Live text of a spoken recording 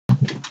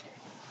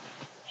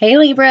Hey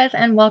Libras,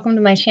 and welcome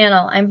to my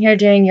channel. I'm here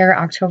doing your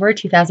October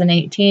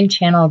 2018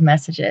 channeled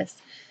messages.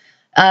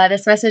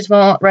 This message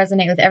won't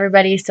resonate with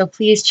everybody, so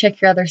please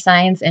check your other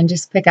signs and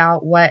just pick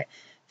out what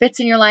fits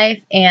in your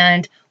life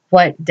and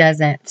what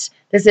doesn't.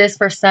 This is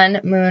for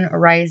Sun, Moon,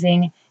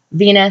 Rising,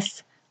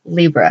 Venus,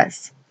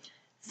 Libras.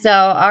 So,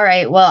 all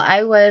right, well,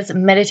 I was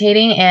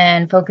meditating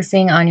and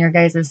focusing on your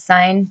guys'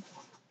 sign.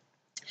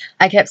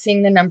 I kept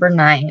seeing the number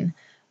 9.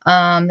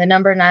 The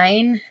number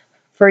 9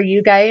 for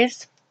you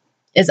guys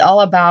is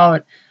all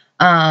about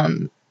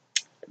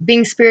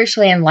being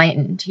spiritually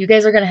enlightened. You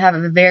guys are going to have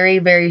a very,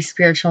 very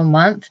spiritual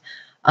month.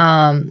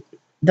 The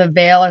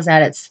veil is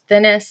at its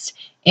thinnest,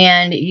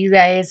 and you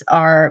guys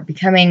are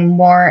becoming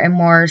more and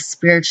more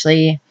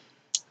spiritually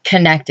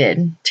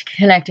connected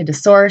to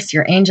Source,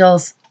 your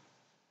angels,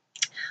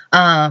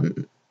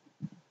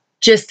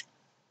 just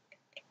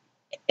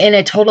in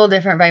a total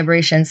different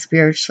vibration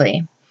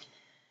spiritually.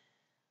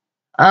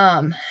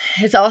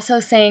 It's also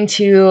saying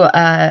to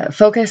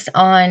focus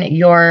on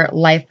your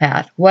life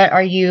path. What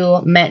are you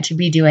meant to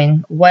be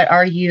doing? What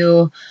are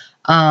you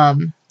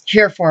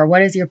here for?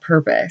 What is your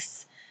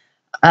purpose?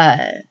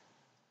 For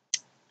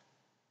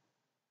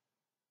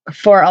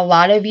a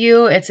lot of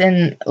you, it's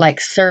in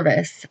like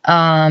service,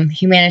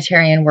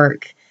 humanitarian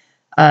work,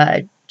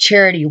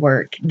 charity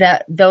work,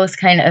 those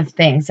kind of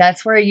things.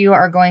 That's where you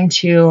are going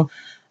to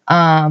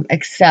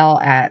excel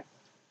at.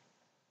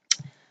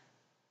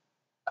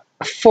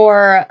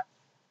 For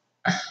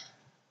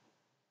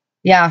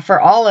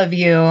all of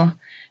you,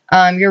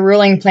 your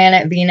ruling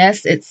planet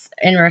Venus, it's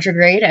in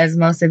retrograde, as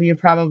most of you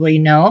probably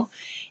know.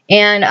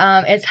 And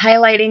it's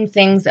highlighting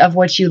things of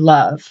what you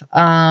love,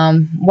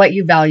 what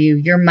you value,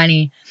 your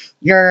money,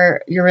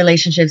 your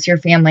relationships, your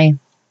family.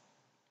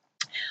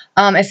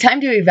 It's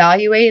time to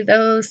evaluate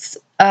those.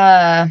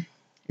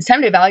 It's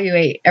time to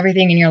evaluate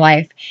everything in your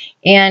life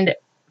and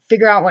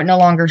figure out what no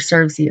longer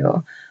serves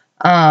you.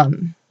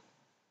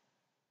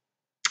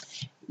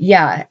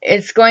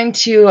 It's going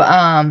to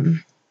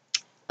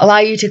allow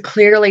you to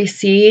clearly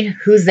see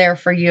who's there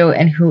for you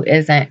and who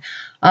isn't.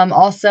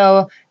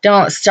 Also,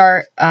 don't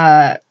start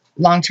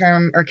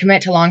long-term or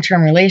commit to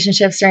long-term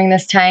relationships during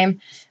this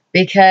time,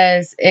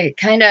 because it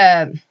kind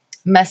of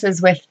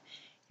messes with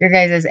your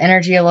guys'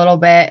 energy a little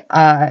bit.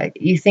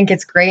 You think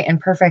it's great and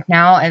perfect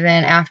now, and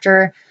then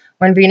after,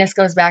 when Venus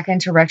goes back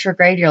into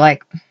retrograde, you're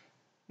like,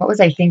 what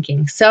was I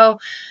thinking? So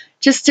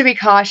just to be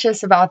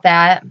cautious about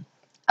that.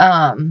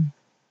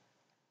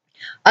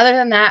 Other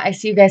than that, I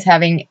see you guys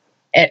having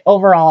it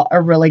overall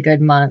a really good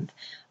month.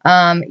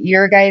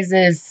 Your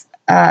guys'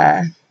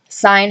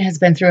 sign has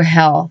been through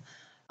hell,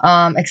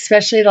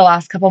 especially the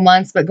last couple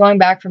months, but going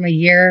back from a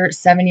year,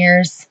 7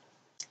 years,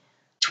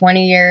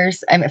 20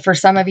 years. I mean, for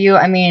some of you,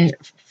 I mean,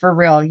 for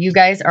real, you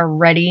guys are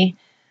ready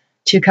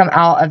to come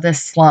out of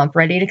this slump,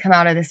 ready to come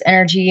out of this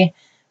energy,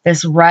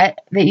 this rut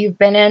that you've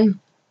been in.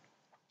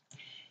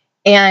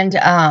 And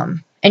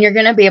you're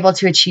going to be able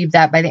to achieve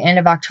that by the end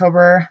of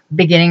October,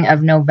 beginning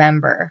of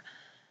November.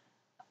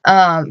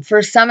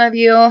 For some of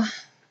you,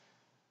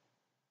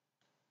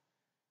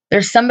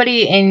 there's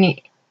somebody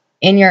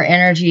in your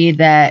energy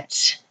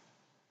that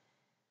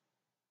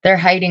they're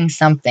hiding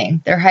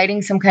something. They're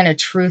hiding some kind of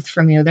truth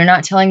from you. They're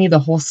not telling you the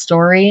whole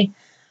story.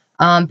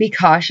 Be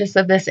cautious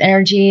of this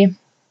energy.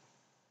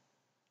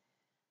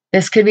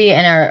 This could be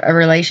in a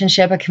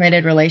relationship, a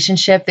committed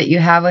relationship that you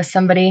have with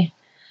somebody.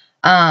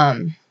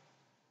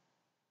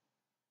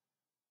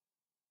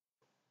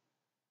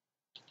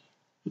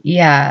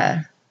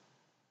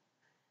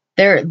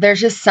 There's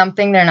just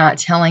something they're not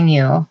telling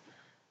you.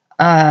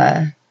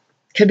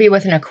 Could be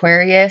with an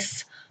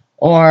Aquarius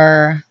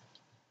or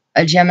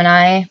a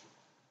Gemini,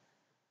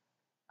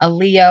 a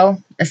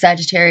Leo, a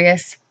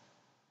Sagittarius.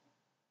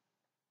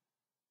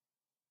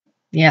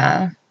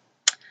 It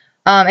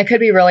could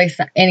be really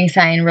any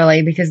sign,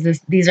 really, because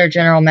these are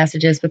general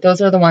messages, but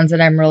those are the ones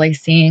that I'm really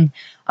seeing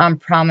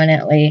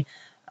prominently.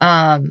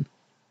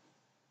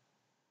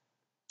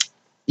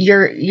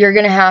 You're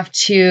going to have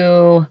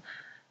to,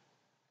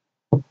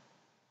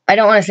 I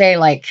don't want to say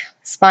like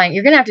spying.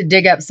 You're going to have to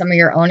dig up some of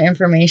your own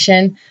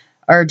information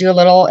or do a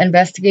little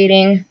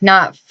investigating,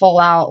 not full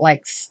out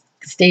like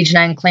stage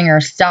 9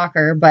 clinger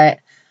stalker, but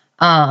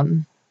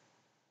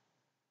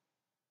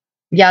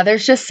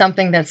there's just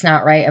something that's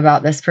not right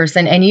about this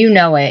person, and you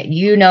know it.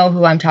 You know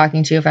who I'm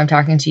talking to if I'm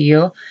talking to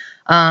you,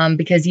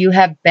 because you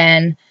have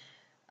been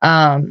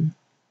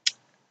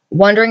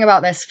wondering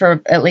about this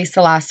for at least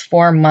the last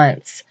 4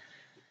 months.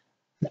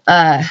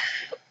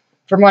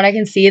 From what I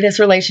can see, this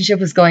relationship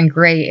was going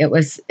great. It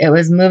was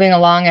moving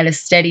along at a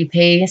steady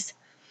pace.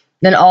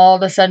 Then all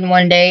of a sudden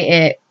one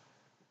day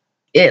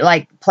it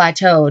like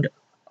plateaued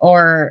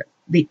or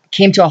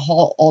came to a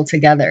halt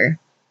altogether.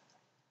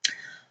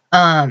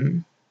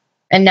 And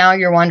now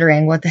you're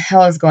wondering what the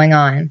hell is going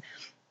on.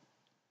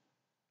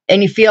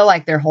 And you feel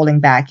like they're holding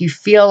back. You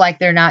feel like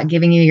they're not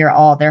giving you your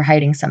all. They're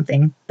hiding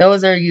something.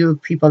 Those are you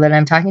people that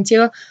I'm talking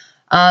to.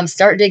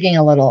 Start digging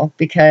a little,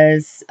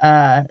 because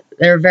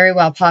there very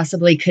well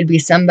possibly could be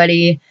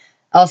somebody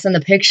else in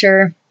the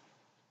picture.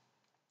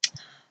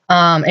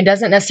 It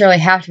doesn't necessarily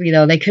have to be,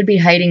 though. They could be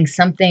hiding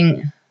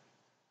something.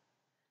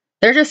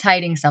 They're just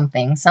hiding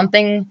something.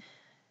 Something,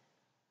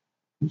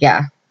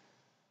 yeah.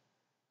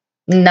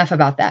 Enough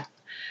about that.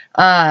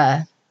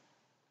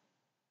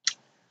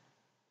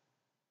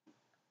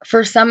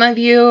 For some of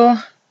you,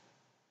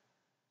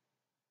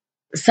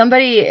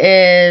 somebody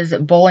is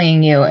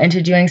bullying you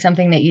into doing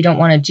something that you don't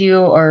want to do,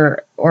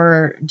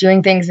 or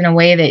doing things in a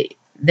way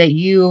that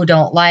you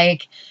don't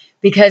like,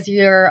 because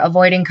you're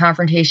avoiding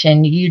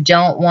confrontation. You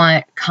don't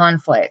want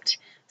conflict.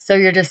 So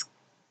you're just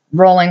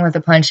rolling with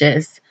the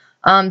punches.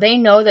 They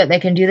know that they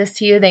can do this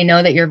to you. They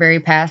know that you're very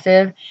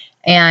passive,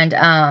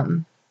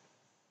 and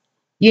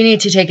you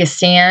need to take a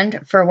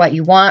stand for what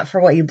you want,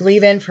 for what you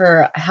believe in,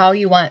 for how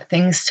you want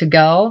things to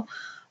go,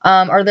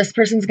 or this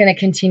person's going to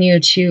continue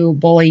to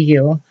bully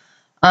you.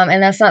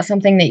 And that's not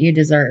something that you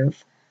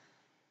deserve.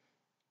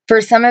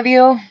 For some of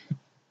you,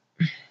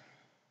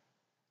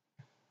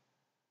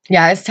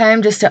 yeah, it's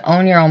time just to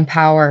own your own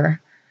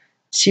power,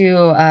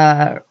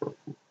 to,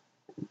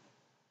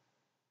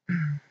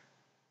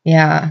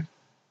 yeah,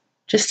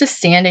 just to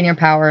stand in your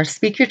power,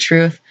 speak your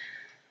truth.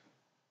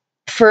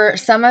 For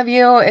some of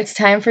you, it's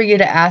time for you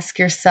to ask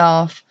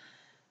yourself,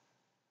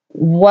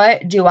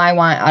 what do I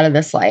want out of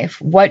this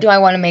life? What do I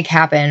want to make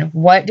happen?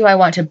 What do I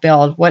want to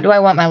build? What do I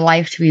want my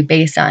life to be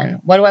based on?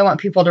 What do I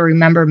want people to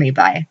remember me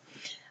by?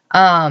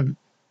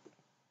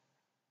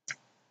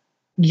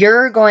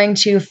 You're going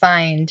to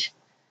find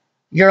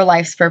your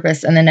life's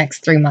purpose in the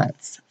next 3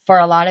 months. For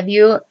a lot of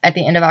you, at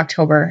the end of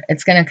October,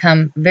 it's going to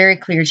come very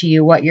clear to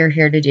you what you're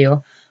here to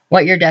do,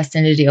 what you're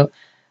destined to do.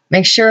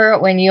 Make sure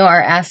when you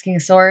are asking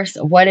Source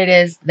what it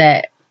is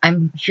that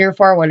I'm here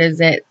for, what is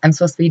it I'm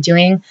supposed to be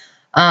doing,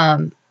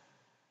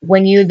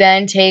 when you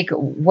then take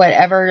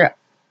whatever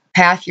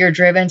path you're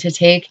driven to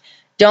take,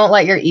 don't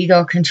let your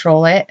ego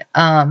control it.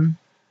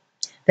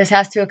 This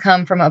has to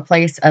come from a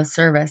place of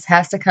service,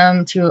 has to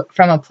come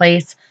from a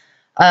place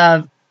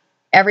of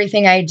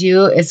everything I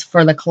do is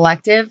for the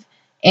collective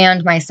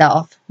and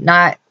myself.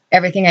 Not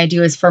everything I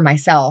do is for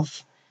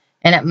myself,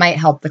 and it might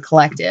help the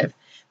collective.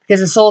 Because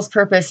the soul's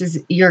purpose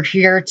is you're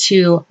here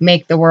to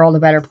make the world a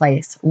better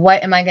place.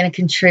 What am I going to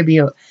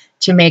contribute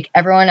to make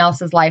everyone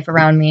else's life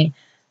around me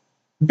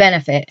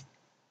benefit,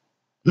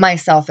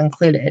 myself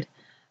included?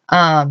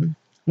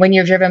 When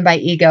you're driven by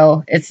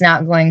ego, it's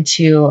not going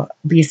to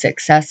be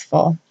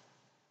successful.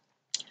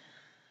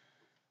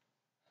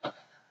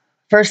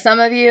 For some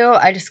of you,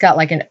 I just got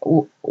like a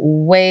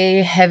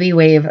way heavy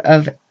wave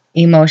of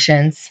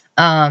emotions.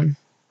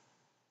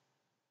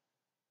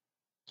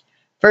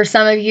 For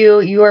some of you,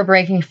 you are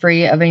breaking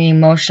free of an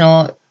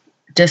emotional,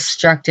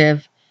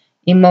 destructive,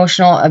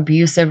 emotional,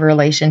 abusive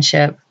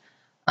relationship.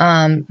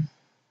 You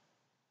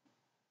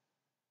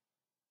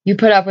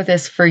put up with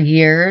this for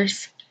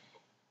years,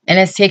 and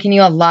it's taken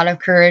you a lot of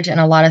courage and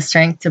a lot of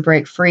strength to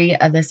break free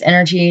of this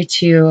energy,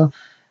 to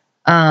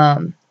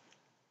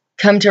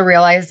come to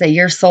realize that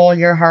your soul,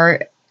 your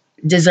heart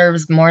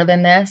deserves more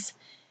than this.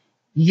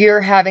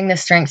 You're having the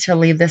strength to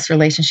leave this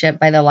relationship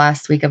by the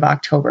last week of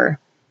October.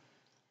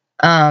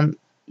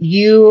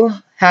 You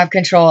have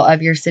control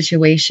of your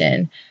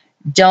situation.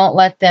 Don't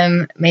let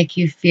them make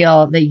you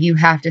feel that you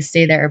have to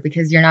stay there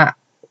because you're not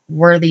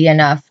worthy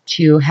enough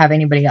to have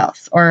anybody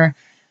else. Or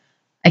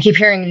I keep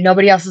hearing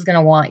nobody else is going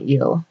to want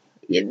you.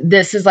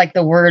 This is like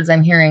the words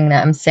I'm hearing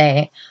them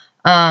say.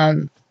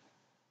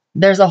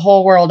 There's a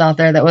whole world out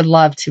there that would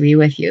love to be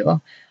with you.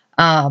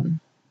 Yeah,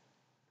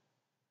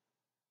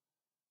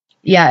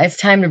 it's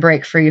time to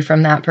break free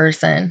from that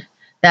person,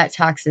 that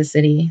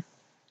toxicity.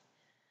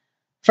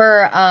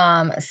 For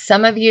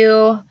some of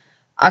you,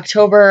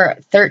 October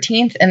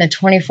 13th and the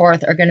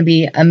 24th are going to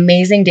be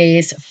amazing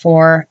days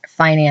for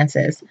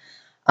finances.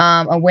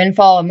 A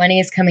windfall of money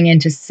is coming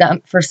into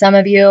for some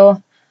of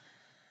you.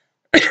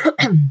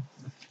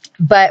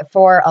 But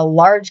for a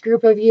large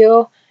group of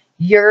you,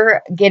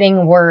 you're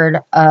getting word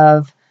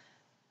of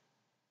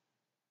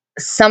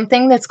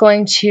something that's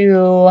going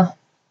to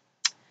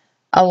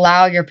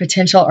allow your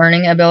potential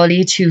earning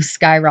ability to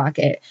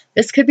skyrocket.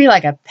 This could be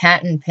like a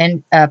patent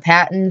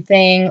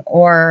thing,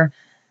 or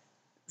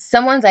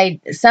someone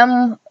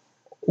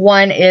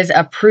is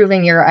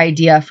approving your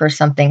idea for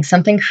something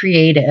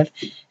creative,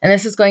 and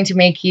this is going to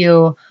make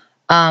you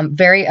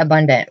very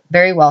abundant,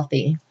 very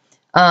wealthy.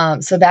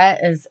 So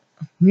that is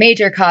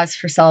major cause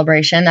for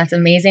celebration. That's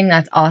amazing.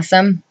 That's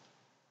awesome,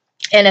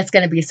 and it's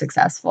going to be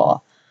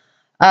successful.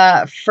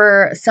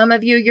 For some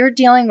of you, you're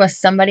dealing with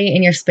somebody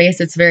in your space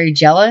that's very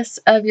jealous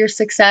of your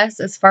success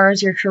as far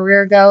as your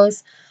career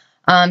goes.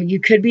 You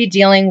could be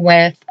dealing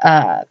with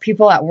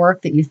people at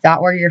work that you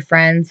thought were your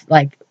friends,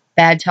 like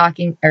bad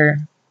talking or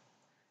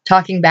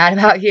talking bad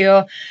about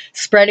you,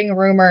 spreading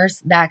rumors,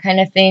 that kind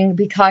of thing.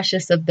 Be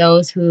cautious of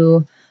those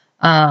who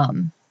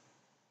could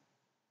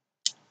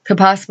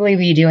possibly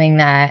be doing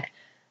that.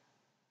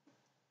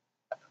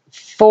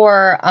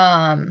 For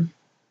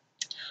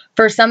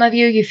some of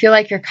you, you feel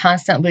like you're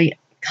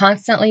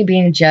constantly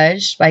being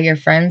judged by your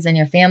friends and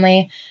your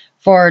family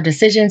for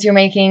decisions you're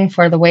making,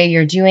 for the way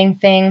you're doing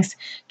things.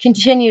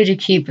 Continue to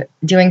keep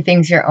doing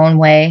things your own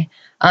way.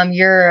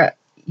 You're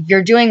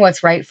doing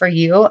what's right for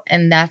you,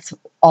 and that's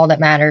all that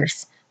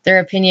matters. Their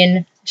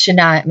opinion should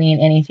not mean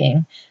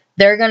anything.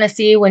 They're going to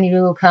see when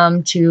you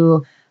come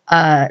to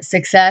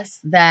success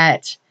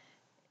that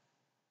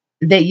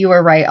you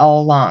were right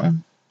all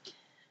along.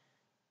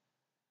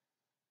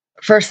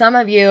 For some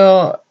of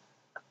you,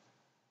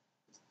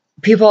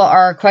 people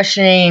are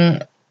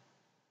questioning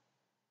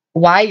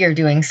why you're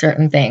doing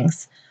certain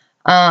things.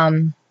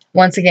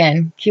 Once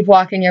again, keep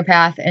walking your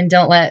path and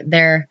don't let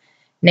their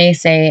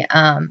naysay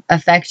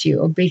affect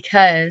you,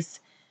 because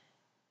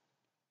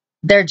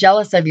they're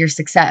jealous of your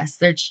success.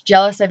 They're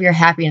jealous of your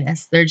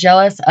happiness. They're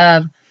jealous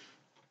of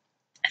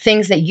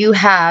things that you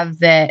have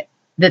that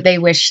they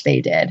wish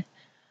they did.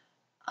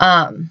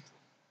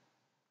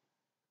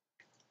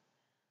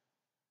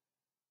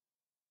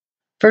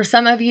 For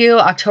some of you,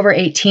 October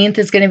 18th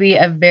is going to be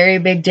a very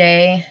big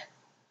day.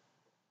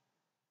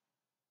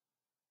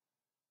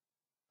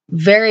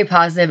 Very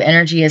positive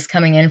energy is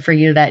coming in for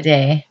you that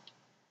day.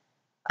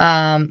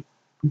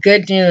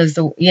 Good news,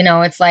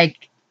 it's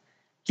like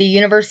the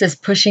universe is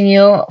pushing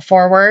you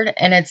forward,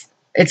 and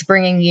it's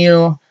bringing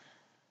you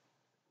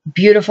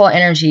beautiful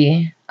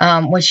energy,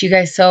 which you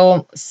guys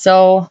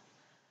so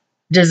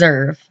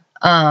deserve.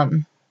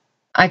 I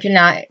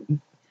cannot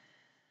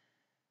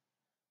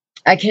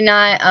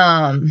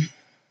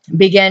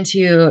begin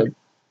to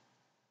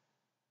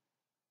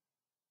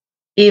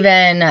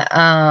even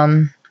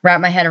wrap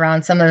my head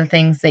around some of the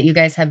things that you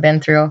guys have been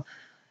through.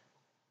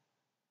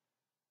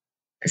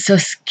 So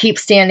keep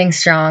standing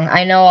strong.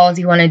 I know all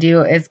you want to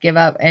do is give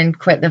up and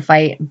quit the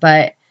fight,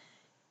 but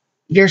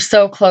you're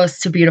so close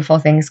to beautiful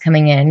things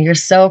coming in. You're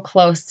so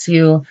close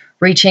to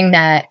reaching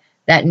that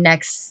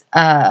next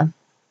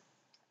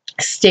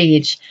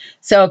stage.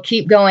 So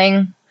keep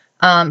going.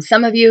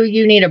 Some of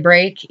you need a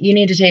break. You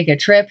need to take a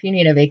trip. You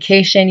need a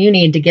vacation. You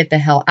need to get the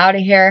hell out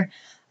of here.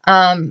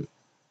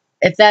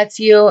 If that's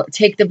you,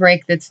 take the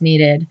break that's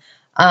needed,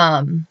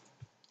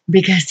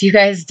 because you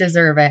guys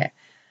deserve it.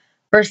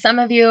 For some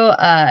of you,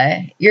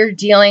 you're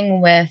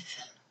dealing with,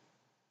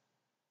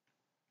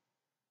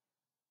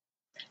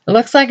 it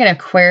looks like an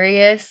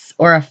Aquarius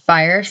or a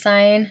fire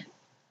sign,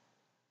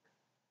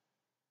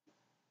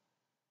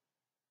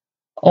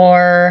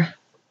 or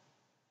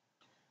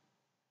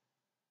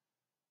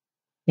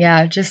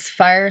yeah, just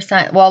fire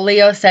sign. Well,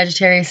 Leo,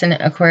 Sagittarius, and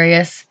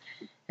Aquarius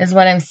is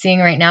what I'm seeing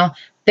right now.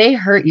 They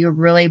hurt you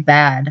really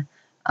bad.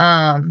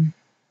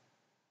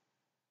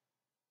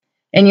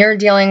 And you're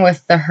dealing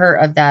with the hurt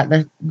of that,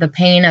 the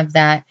pain of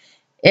that.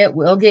 It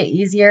will get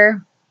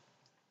easier.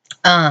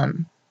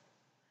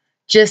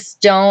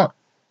 Just don't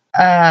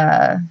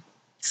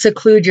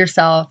seclude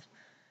yourself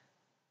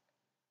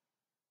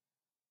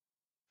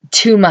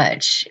too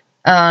much.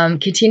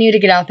 Continue to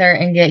get out there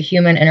and get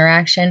human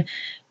interaction,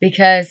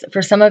 because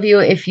for some of you,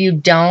 if you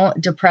don't,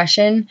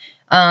 depression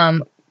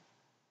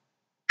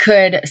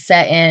could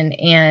set in,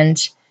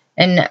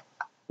 and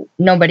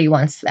nobody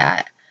wants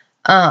that.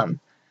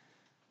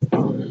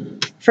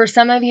 For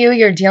some of you,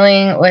 you're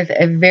dealing with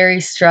a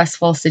very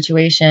stressful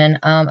situation,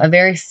 a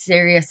very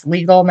serious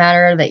legal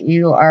matter that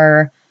you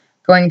are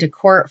going to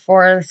court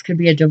for. This could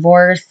be a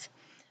divorce,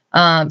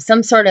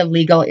 some sort of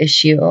legal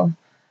issue.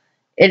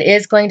 It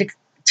is going to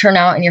turn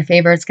out in your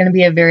favor. It's going to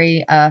be a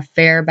very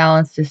fair,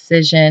 balanced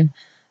decision.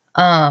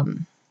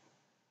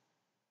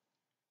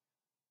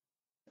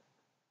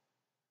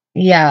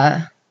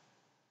 Yeah.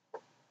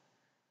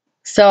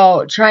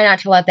 So try not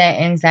to let that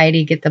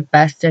anxiety get the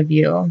best of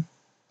you.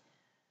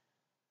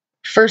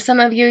 For some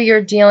of you,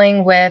 you're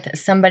dealing with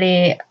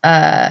somebody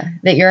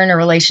that you're in a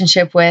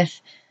relationship with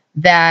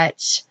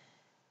that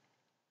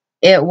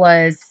it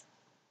was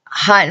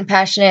hot and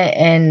passionate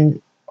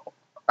and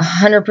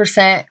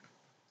 100%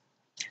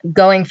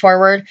 going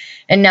forward.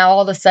 And now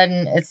all of a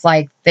sudden it's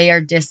like they are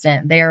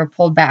distant. They are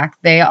pulled back.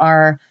 They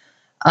are,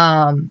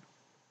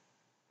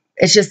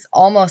 it's just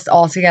almost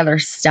altogether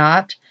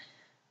stopped.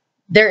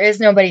 There is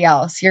nobody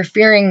else. You're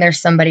fearing there's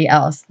somebody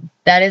else.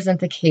 That isn't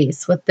the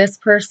case. With this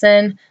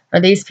person or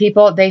these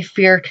people, they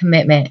fear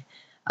commitment.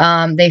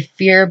 They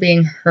fear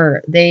being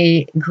hurt.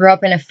 They grew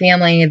up in a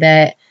family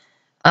that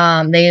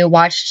they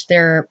watched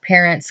their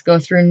parents go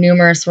through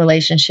numerous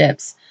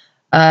relationships.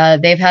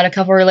 They've had a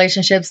couple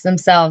relationships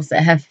themselves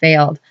that have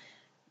failed.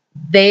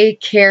 They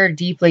care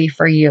deeply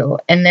for you,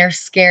 and they're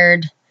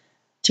scared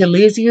to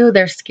lose you.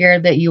 They're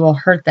scared that you will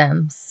hurt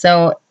them.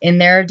 So in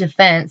their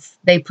defense,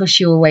 they push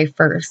you away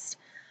first.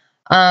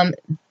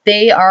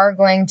 They are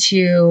going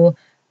to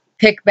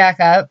pick back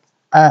up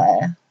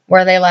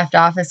where they left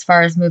off as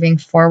far as moving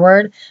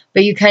forward,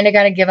 but you kind of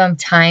got to give them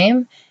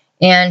time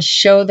and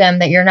show them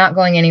that you're not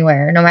going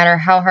anywhere. No matter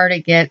how hard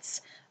it gets,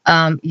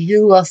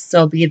 you will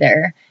still be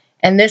there.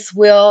 And this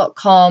will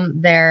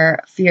calm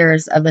their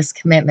fears of this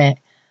commitment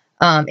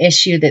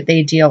issue that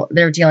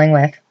they're dealing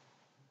with.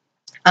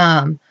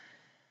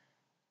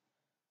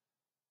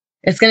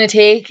 It's going to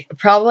take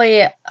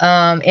probably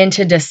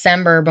into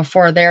December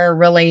before they're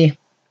really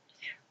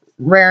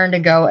raring to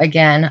go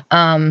again.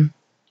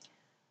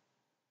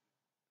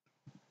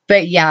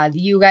 But yeah,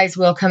 you guys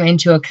will come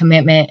into a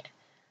commitment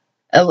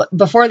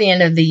before the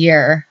end of the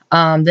year,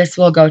 this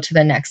will go to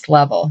the next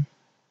level.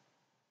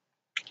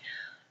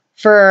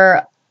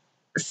 For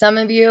some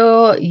of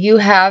you, you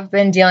have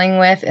been dealing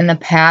with in the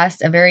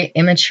past a very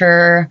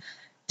immature,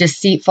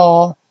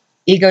 deceitful,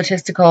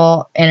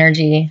 egotistical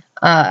energy.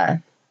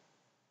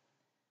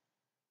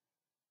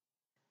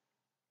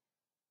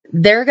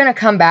 They're going to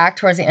come back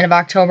towards the end of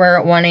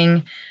October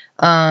wanting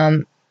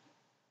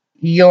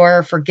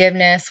your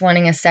forgiveness,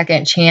 wanting a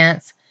second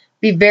chance.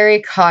 Be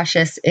very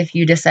cautious if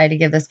you decide to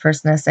give this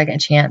person a second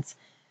chance,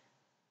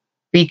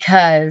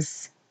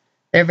 because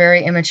they're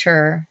very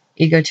immature,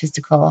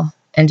 egotistical,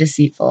 and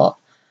deceitful.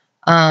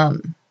 They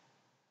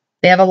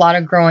have a lot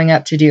of growing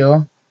up to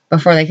do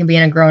before they can be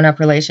in a grown-up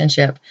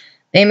relationship.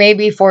 They may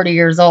be 40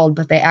 years old,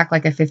 but they act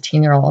like a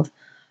 15-year-old.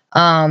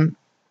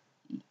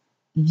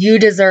 You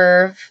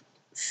deserve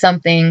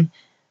something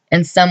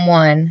and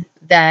someone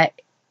that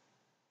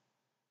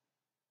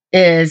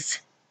is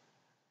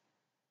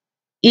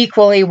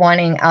equally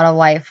wanting out of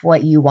life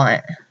what you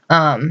want.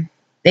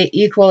 They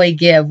equally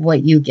give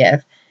what you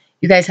give.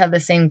 You guys have the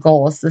same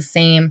goals, the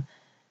same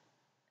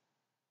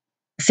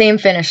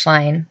finish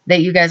line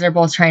that you guys are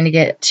both trying to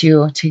get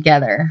to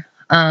together.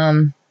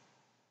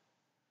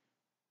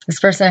 This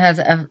person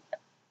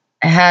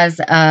has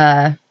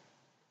a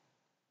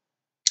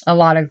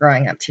lot of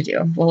growing up to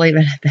do. We'll leave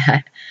it at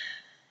that.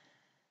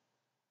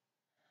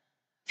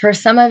 For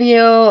some of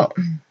you,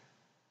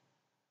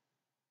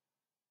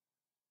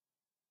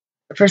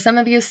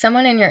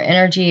 someone in your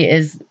energy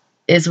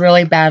is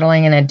really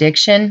battling an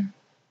addiction.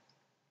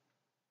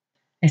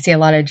 I see a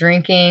lot of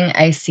drinking.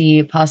 I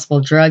see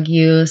possible drug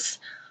use.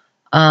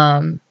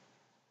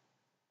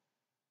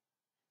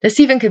 This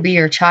even could be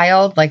your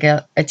child, like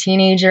a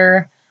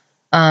teenager,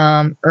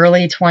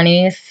 early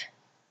 20s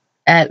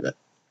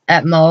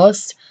at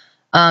most.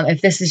 If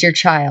this is your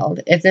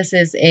child, if this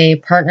is a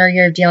partner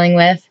you're dealing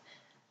with,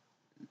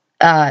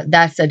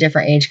 that's a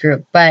different age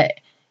group. But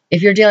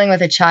if you're dealing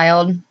with a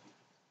child,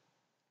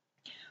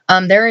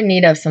 they're in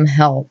need of some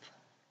help.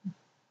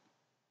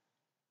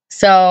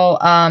 So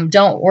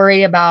don't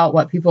worry about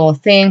what people will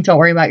think. Don't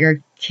worry about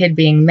your kid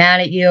being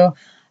mad at you.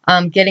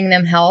 Getting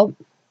them help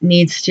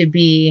needs to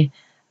be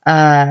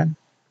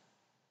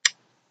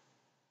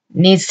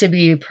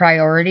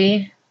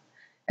priority,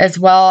 as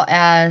well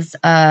as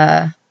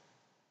well,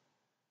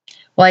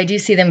 I do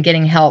see them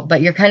getting help,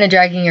 but you're kind of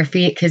dragging your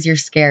feet because you're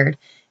scared.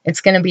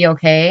 It's going to be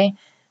okay.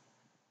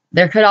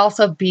 There could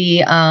also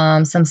be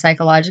some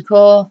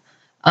psychological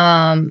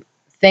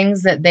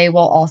things that they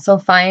will also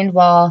find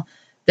while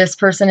this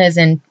person is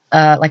in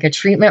like a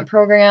treatment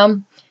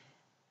program.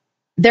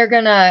 They're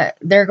going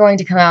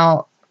to come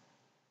out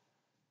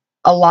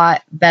a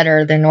lot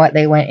better than what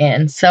they went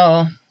in.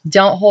 So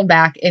don't hold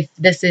back. If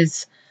this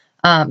is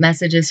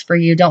messages for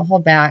you, don't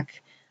hold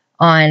back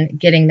on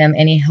getting them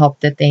any help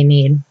that they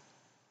need.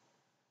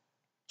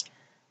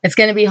 It's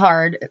going to be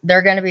hard.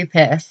 They're going to be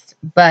pissed,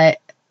 but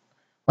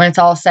when it's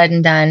all said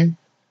and done,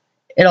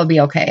 it'll be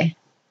okay.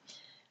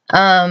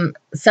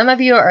 Some of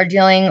you are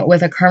dealing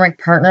with a karmic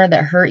partner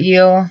that hurt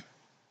you.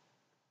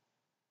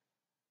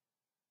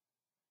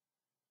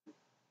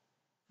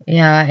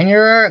 Yeah, and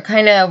you're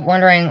kind of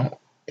wondering,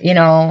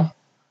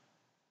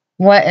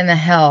 what in the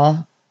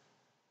hell?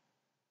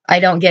 I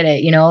don't get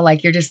it,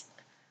 like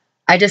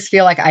I just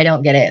feel like I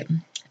don't get it.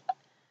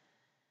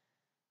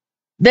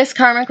 This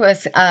karmic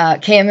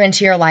came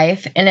into your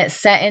life, and it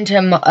set into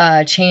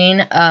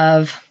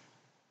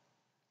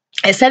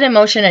it set in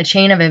motion a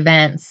chain of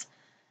events.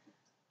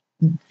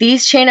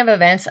 These chain of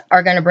events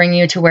are going to bring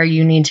you to where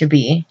you need to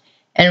be.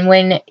 And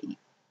when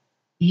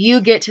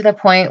you get to the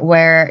point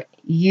where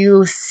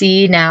you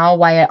see now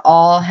why it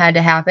all had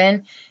to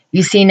happen,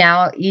 you see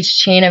now each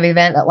chain of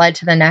event that led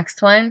to the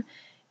next one,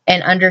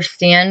 and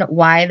understand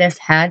why this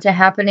had to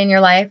happen in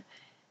your life,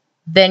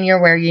 then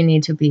you're where you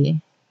need to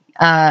be.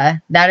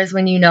 That is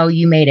when you know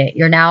you made it.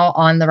 You're now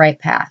on the right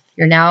path.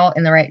 You're now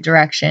in the right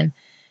direction,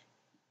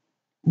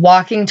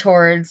 walking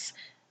towards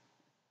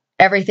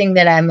everything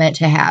that I meant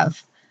to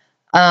have.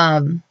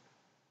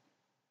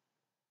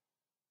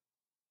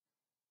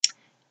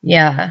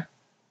 Yeah.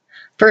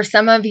 For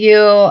some of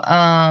you,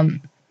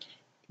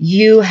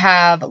 you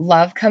have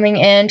love coming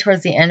in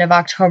towards the end of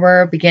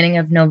October, beginning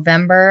of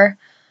November.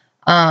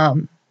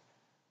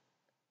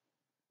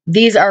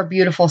 These are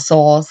beautiful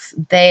souls.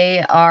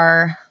 They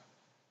are,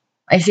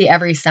 I see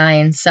every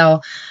sign,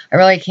 so I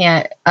really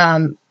can't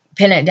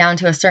pin it down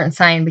to a certain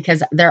sign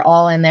because they're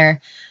all in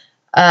there.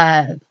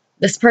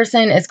 This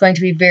person is going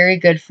to be very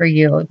good for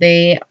you.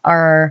 They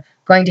are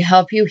going to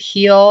help you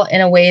heal in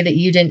a way that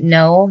you didn't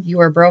know you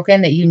were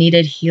broken, that you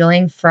needed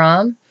healing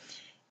from.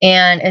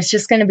 And it's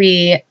just going to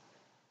be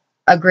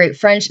a great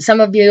friendship. Some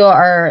of you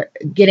are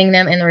getting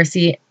them in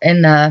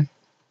the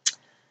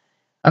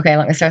okay,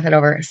 let me start that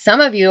over. Some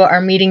of you are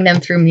meeting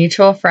them through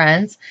mutual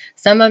friends.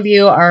 Some of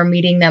you are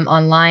meeting them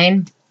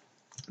online.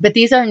 But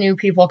these are new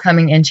people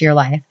coming into your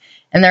life,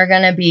 and they're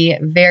going to be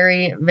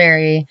very,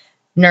 very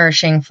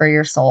nourishing for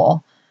your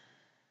soul.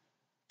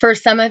 For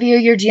some of you,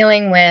 you're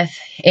dealing with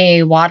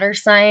a water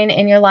sign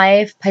in your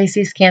life,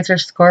 Pisces, Cancer,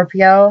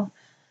 Scorpio.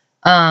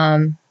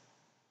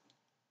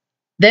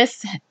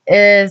 This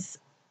is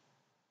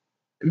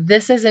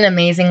an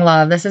amazing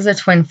love. This is a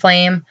twin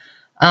flame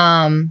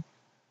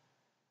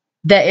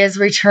that is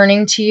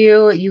returning to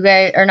you. You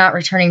guys are not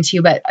returning to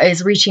you, but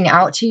is reaching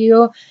out to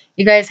you.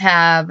 You guys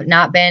have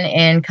not been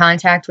in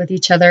contact with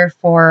each other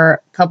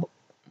for for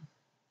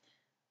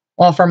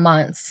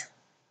months.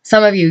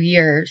 Some of you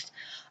years.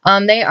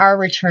 They are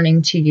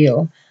returning to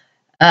you.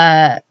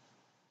 They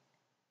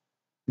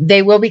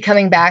will be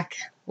coming back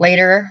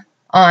later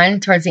on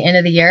towards the end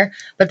of the year,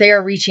 but they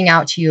are reaching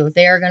out to you.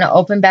 They are going to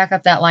open back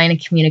up that line of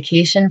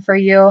communication for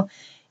you.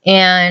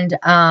 And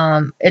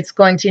it's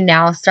going to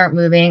now start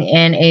moving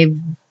in a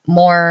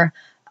more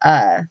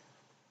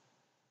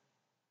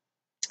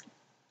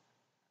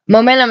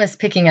momentum is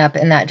picking up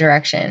in that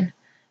direction.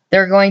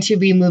 They're going to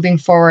be moving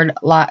forward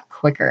a lot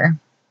quicker.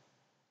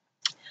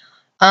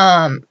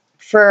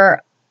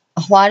 For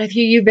a lot of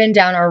you, you've been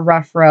down a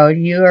rough road.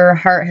 Your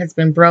heart has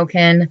been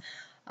broken.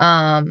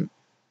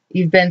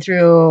 You've been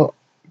through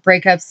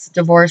breakups,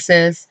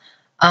 divorces.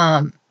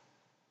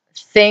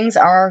 Things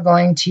are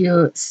going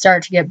to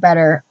start to get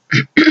better.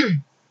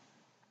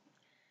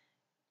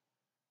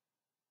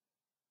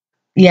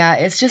 Yeah,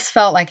 it's just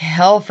felt like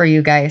hell for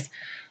you guys.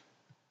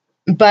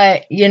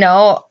 But, you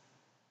know,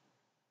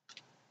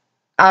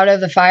 out of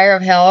the fire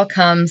of hell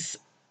comes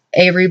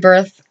a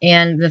rebirth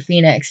and the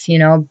phoenix. You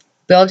know,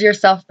 build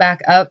yourself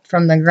back up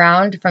from the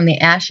ground, from the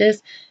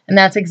ashes. And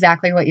that's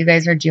exactly what you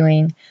guys are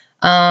doing.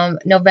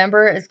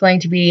 November is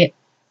going to be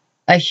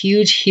a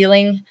huge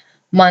healing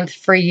month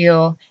for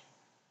you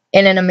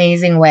in an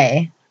amazing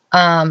way.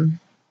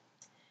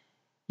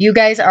 You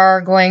guys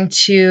are going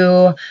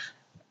to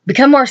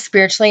become more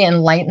spiritually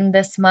enlightened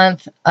this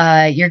month.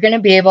 You're going to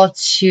be able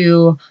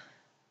to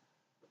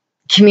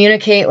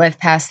communicate with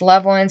past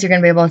loved ones. You're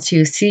going to be able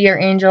to see your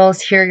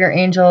angels, hear your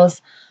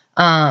angels.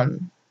 Yeah,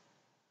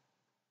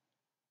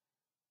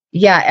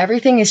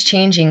 everything is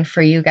changing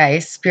for you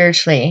guys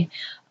spiritually.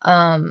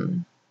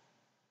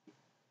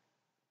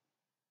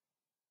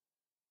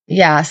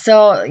 Yeah,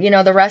 so, you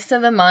know, the rest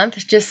of the month,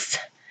 just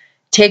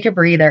take a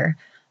breather.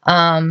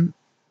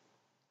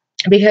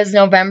 Because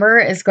November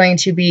is going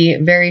to be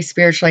very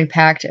spiritually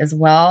packed as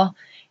well.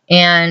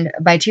 And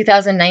by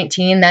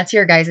 2019, that's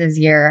your guys'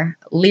 year.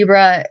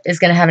 Libra is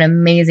going to have an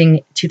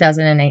amazing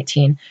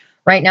 2019.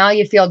 Right now,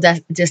 you feel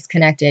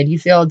disconnected. You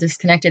feel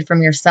disconnected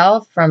from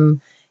yourself,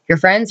 from your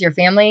friends, your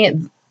family,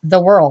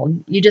 the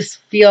world. You just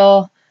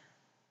feel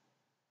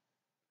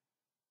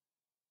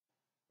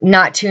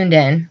not tuned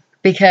in,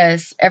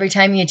 because every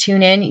time you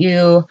tune in,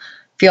 you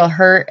feel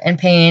hurt and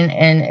pain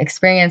and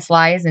experience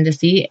lies and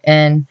deceit,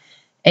 and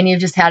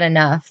you've just had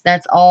enough.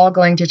 That's all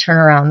going to turn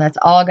around. That's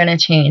all going to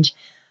change.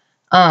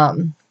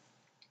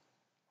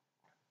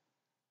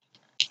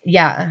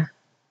 Yeah.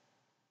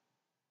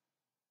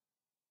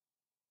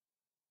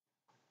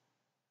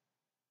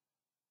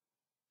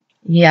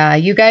 Yeah,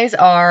 you guys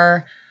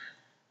are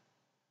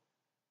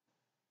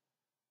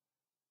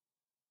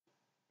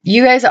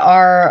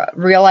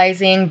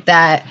realizing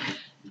that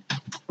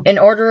in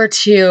order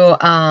to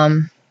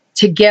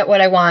get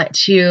what I want,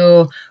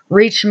 to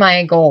reach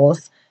my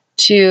goals,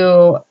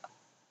 to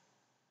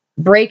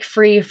break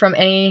free from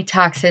any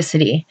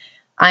toxicity,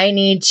 I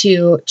need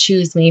to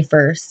choose me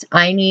first.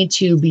 I need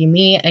to be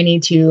me. I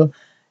need to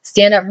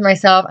stand up for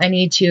myself. I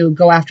need to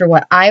go after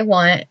what I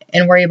want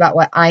and worry about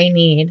what I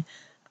need.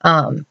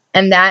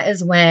 And that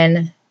is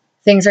when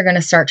things are going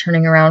to start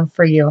turning around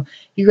for you.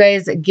 You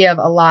guys give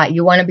a lot.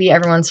 You want to be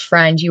everyone's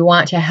friend. You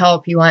want to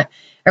help. You want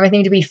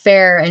everything to be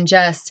fair and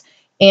just.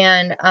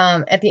 And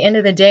at the end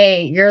of the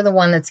day, you're the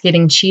one that's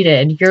getting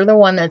cheated. You're the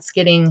one that's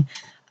getting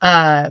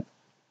not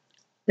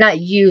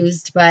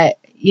used, but,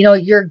 you know,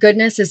 your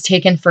goodness is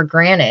taken for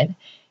granted.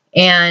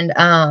 And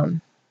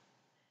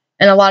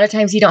a lot of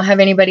times you don't have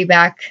anybody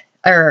back,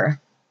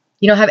 or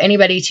you don't have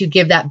anybody to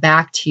give that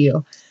back to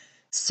you.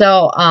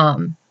 So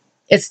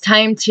it's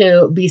time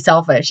to be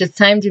selfish. It's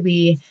time to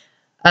be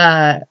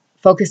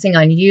focusing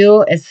on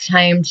you. It's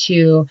time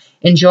to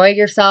enjoy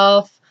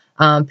yourself,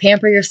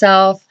 pamper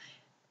yourself,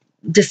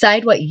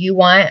 decide what you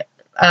want,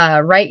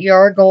 write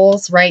your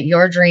goals, write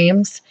your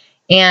dreams,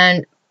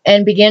 and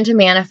begin to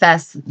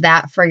manifest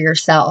that for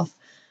yourself.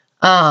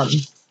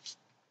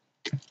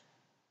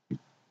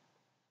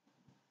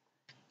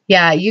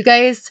 Yeah, you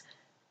guys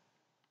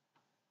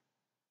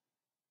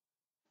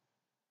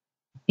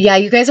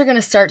are going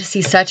to start to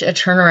see such a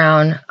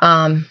turnaround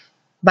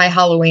by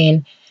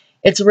Halloween.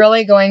 It's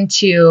really going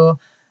to,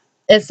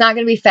 it's not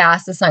going to be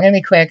fast. It's not going to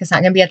be quick. It's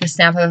not going to be at the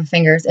snap of the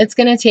fingers. It's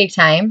going to take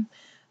time.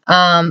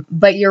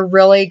 But you're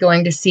really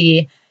going to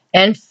see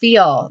and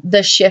feel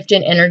the shift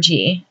in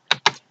energy.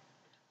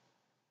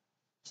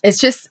 It's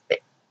just,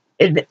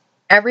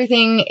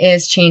 everything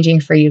is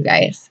changing for you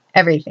guys.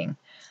 Everything.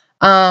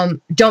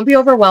 Don't be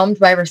overwhelmed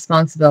by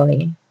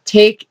responsibility.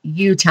 Take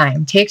you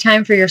time. Take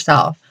time for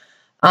yourself.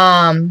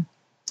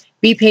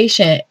 Be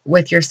patient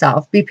with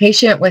yourself. Be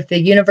patient with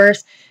the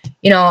universe.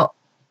 You know,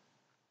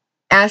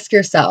 ask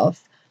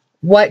yourself,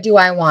 what do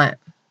I want?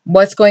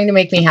 What's going to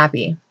make me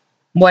happy?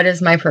 What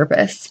is my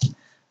purpose?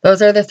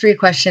 Those are the 3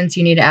 questions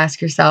you need to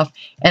ask yourself,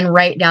 and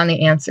write down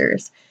the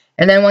answers.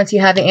 And then once you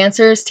have the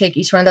answers, take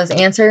each one of those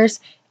answers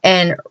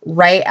and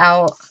write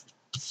out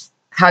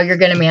how you're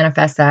going to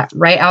manifest that.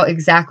 Write out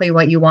exactly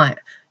what you want.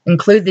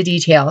 Include the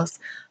details.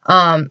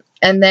 And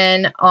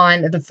then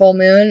on the full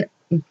moon,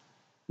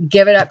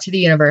 give it up to the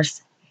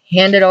universe.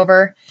 Hand it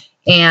over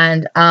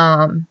and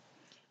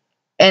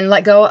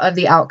let go of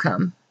the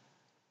outcome.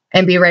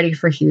 And be ready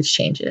for huge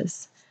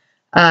changes.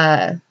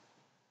 For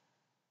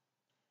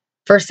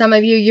some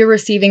of you, you're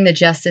receiving the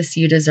justice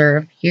you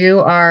deserve. You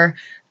are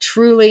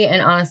truly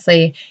and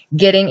honestly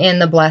getting in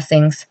the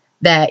blessings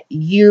that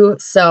you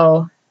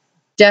so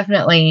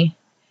definitely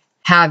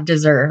have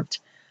deserved.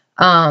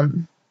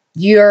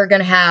 You're going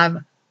to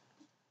have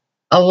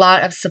a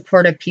lot of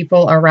supportive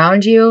people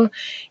around you.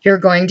 You're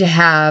going to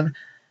have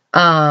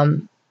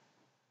the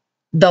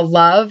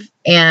love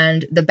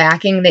and the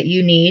backing that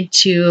you need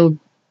to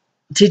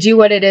do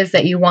what it is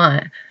that you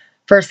want.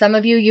 For some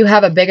of you, you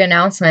have a big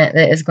announcement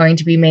that is going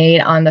to be made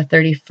on the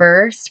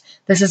 31st.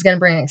 This is going to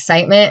bring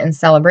excitement and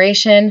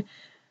celebration.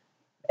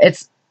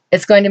 It's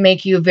going to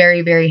make you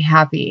very, very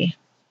happy.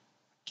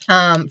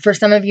 For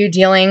some of you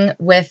dealing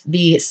with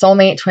the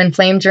soulmate twin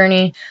flame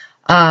journey,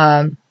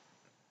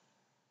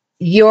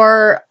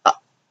 your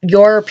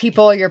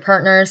people, your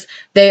partners,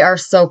 they are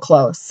so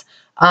close.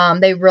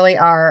 They really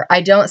are.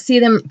 I don't see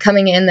them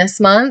coming in this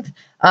month.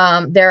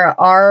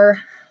 There are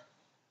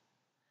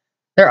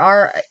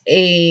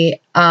a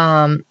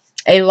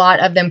lot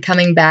of them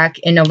coming back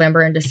in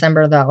November and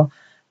December, though,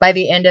 by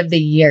the end of the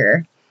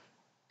year,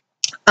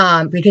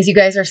 because you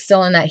guys are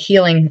still in that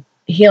healing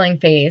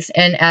phase,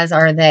 and as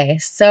are they.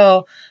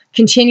 So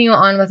continue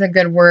on with the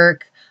good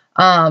work.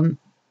 I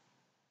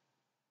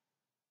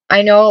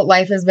know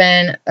life has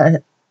been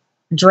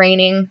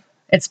draining.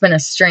 It's been a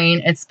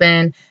strain. It's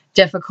been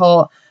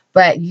difficult,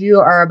 but you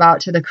are about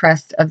to the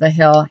crest of the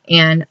hill,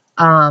 and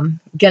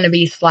going to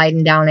be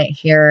sliding down it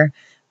here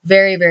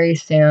very, very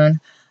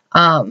soon.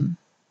 Some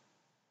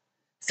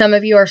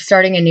of you are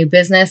starting a new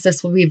business.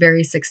 This will be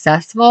very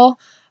successful,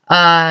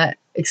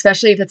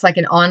 especially if it's like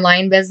an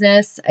online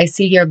business. I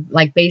see you're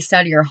like based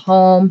out of your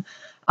home.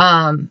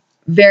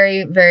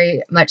 Very,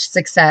 very much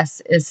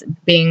success is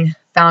being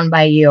found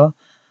by you.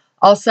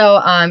 Also,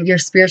 your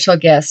spiritual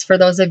gifts. For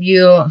those of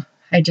you,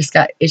 I just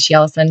got itchy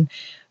all of a sudden.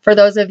 For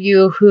those of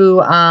you who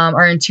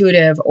are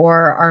intuitive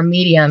or are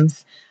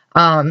mediums,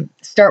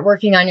 start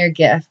working on your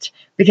gift,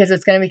 because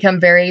it's going to become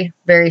very,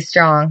 very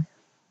strong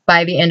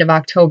by the end of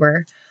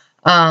October.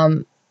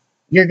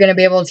 You're going to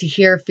be able to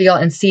hear, feel,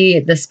 and see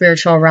the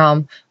spiritual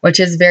realm, which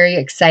is very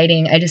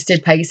exciting. I just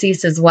did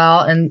Pisces as well,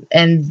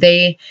 and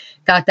they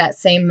got that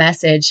same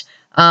message.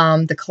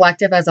 The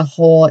collective as a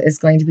whole is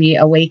going to be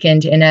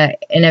awakened in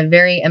a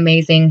very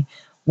amazing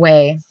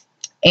way.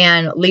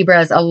 And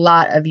Libras, a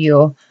lot of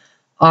you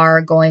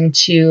are going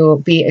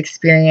to be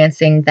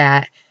experiencing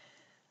that.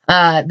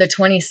 The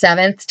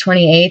 27th,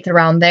 28th,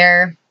 around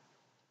there,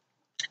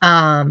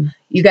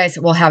 you guys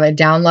will have a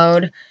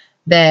download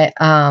that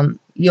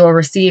you'll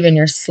receive in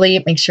your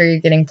sleep. Make sure you're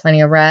getting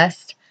plenty of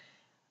rest.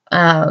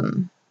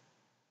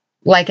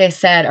 Like I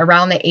said,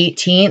 around the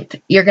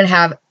 18th, you're going to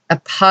have a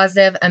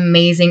positive,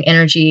 amazing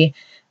energy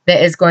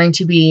that is going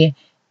to be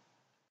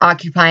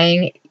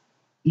occupying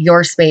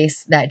your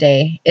space that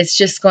day. It's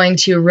just going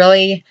to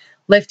really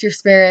lift your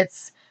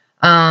spirits,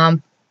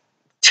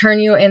 turn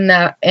you in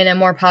a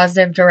more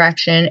positive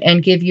direction,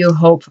 and give you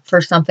hope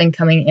for something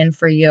coming in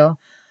for you.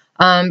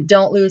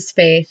 Don't lose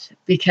faith,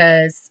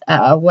 because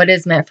what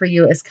is meant for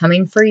you is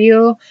coming for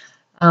you.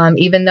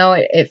 Even though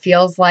it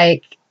feels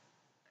like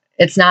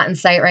it's not in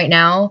sight right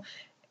now,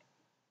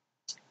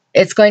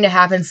 it's going to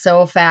happen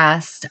so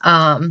fast.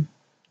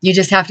 You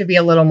just have to be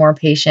a little more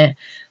patient,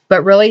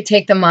 but really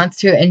take the month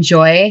to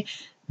enjoy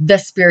the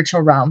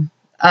spiritual realm.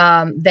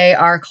 They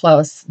are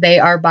close. They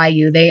are by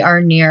you. They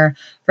are near.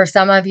 For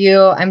some of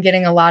you, I'm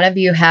getting a lot of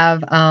you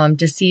have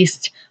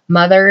deceased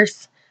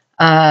mothers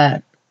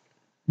that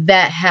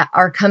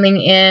are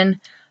coming in,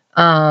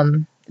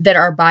 that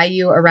are by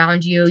you,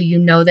 around you. You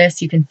know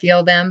this. You can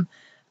feel them.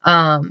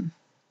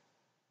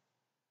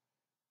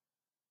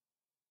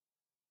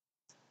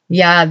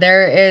 Yeah,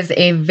 there is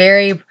a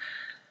very,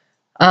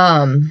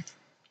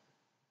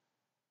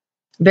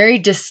 very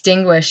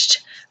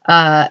distinguished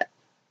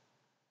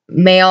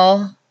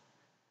male.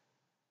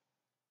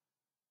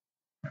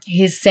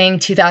 He's saying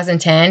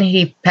 2010.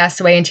 He passed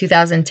away in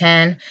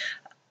 2010.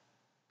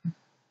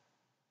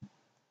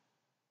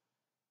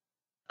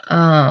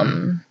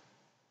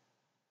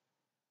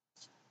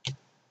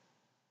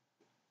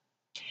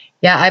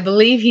 Yeah, I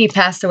believe he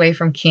passed away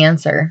from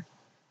cancer.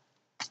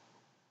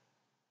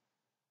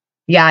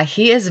 Yeah,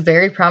 he is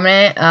very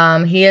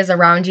prominent. He is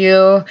around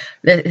you.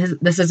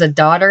 This is a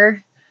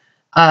daughter.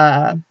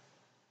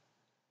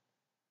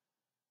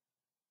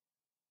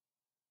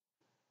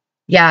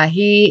 Yeah,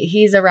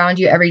 he's around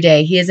you every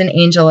day. He is an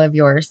angel of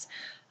yours.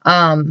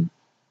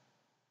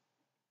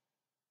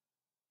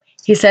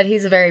 He said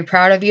he's very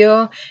proud of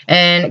you,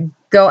 and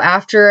go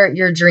after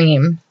your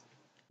dream.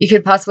 You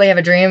could possibly have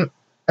a dream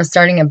of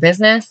starting a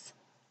business.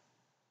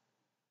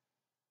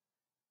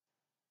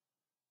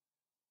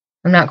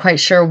 I'm not quite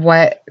sure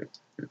what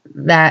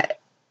that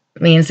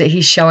means that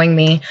he's showing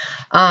me.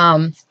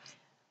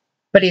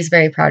 But he's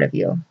very proud of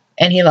you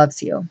and he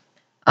loves you.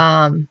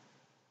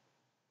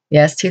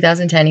 Yes,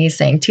 2010. He's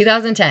saying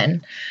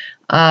 2010.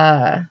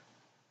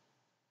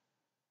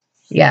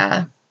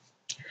 Yeah.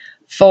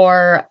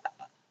 For,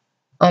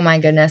 oh my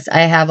goodness,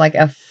 I have like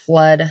a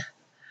flood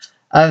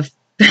of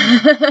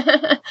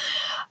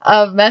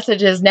of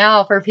messages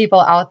now for people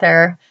out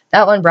there.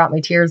 That one brought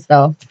me tears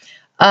though.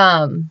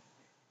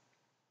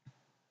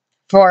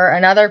 For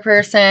another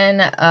person,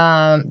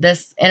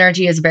 this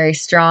energy is very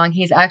strong.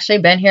 He's actually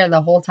been here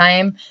the whole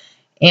time,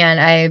 and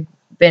I've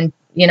been,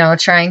 you know,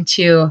 trying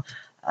to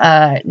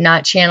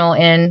not channel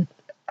in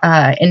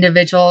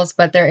individuals,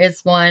 but there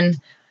is one.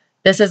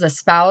 This is a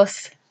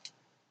spouse.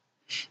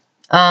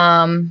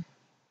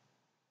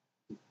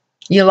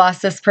 You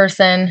lost this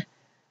person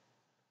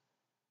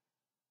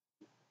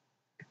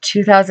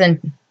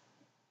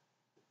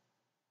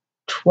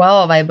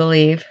 2012, I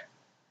believe.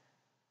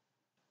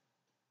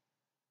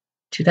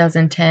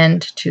 2010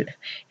 to,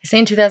 he's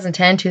saying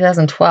 2010,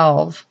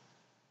 2012.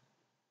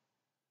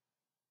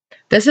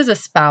 This is a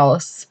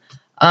spouse.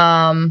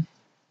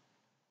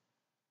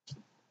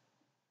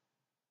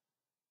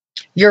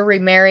 You're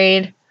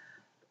remarried.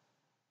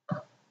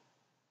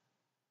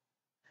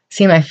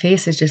 See, my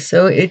face is just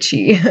so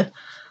itchy.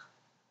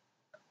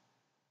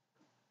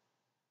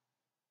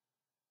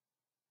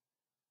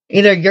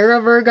 Either you're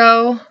a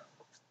Virgo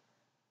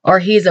or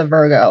he's a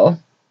Virgo.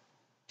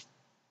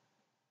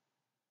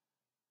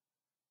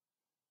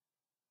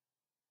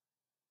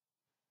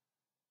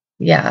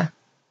 Yeah.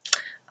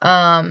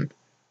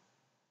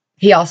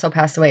 He also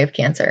passed away of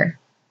cancer.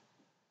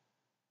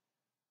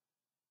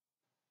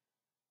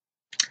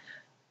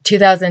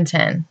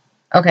 2010.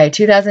 Okay,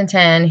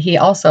 2010, he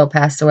also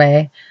passed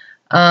away.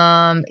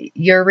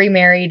 You're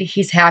remarried.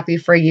 He's happy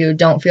for you.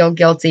 Don't feel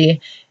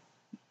guilty.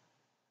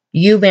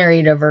 You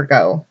married a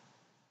Virgo.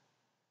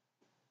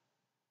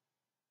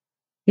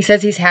 He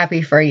says he's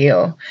happy for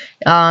you.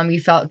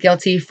 You felt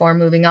guilty for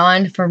moving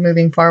on, for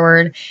moving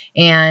forward,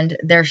 and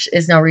there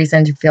is no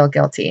reason to feel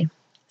guilty.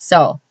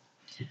 So,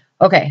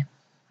 okay,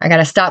 I got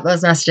to stop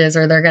those messages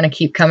or they're going to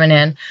keep coming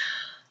in.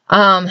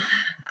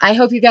 I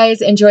hope you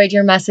guys enjoyed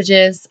your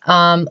messages.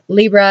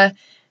 Libra,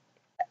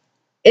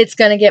 it's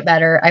going to get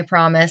better, I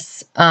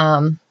promise.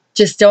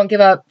 Just don't give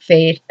up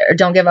faith or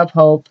don't give up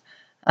hope.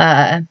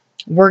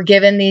 We're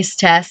given these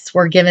tests,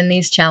 we're given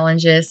these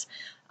challenges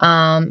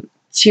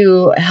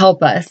to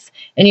help us.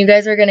 And you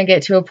guys are going to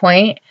get to a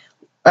point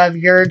of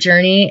your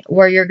journey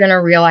where you're going to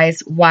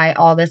realize why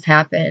all this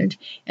happened.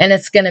 And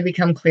it's going to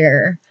become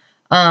clearer.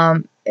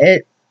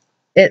 It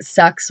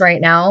sucks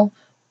right now,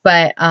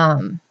 but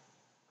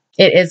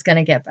it is going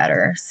to get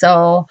better.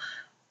 So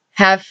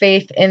have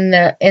faith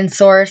in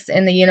source,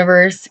 in the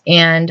universe,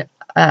 and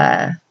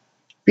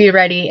be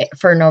ready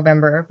for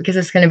November because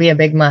it's going to be a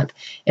big month.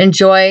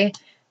 Enjoy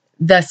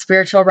the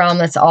spiritual realm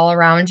that's all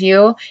around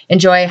you.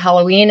 Enjoy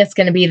Halloween. It's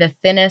going to be the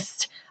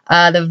thinnest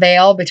the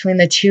veil between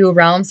the two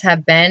realms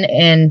have been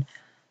in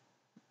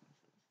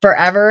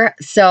forever.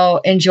 So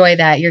enjoy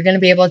that. You're going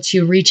to be able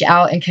to reach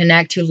out and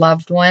connect to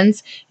loved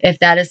ones if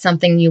that is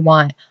something you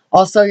want.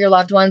 Also, your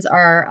loved ones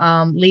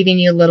are leaving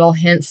you little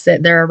hints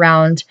that they're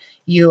around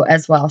you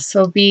as well.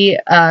 So be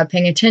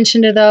paying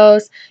attention to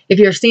those. If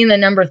you're seeing the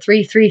number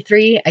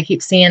 333, I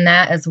keep seeing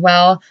that as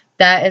well.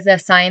 That is a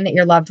sign that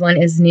your loved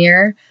one is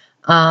near.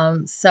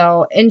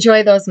 So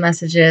enjoy those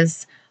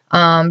messages.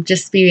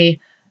 Just be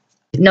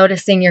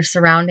noticing your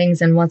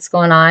surroundings and what's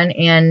going on.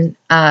 And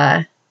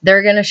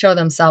they're going to show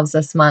themselves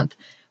this month.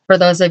 For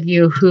those of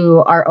you who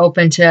are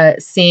open to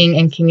seeing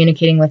and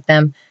communicating with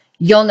them,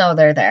 you'll know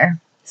they're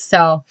there. So,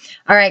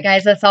 all right,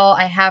 guys, that's all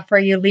I have for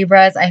you,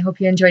 Libras. I hope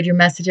you enjoyed your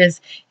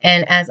messages.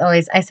 And as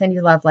always, I send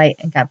you love, light,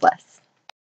 and God bless.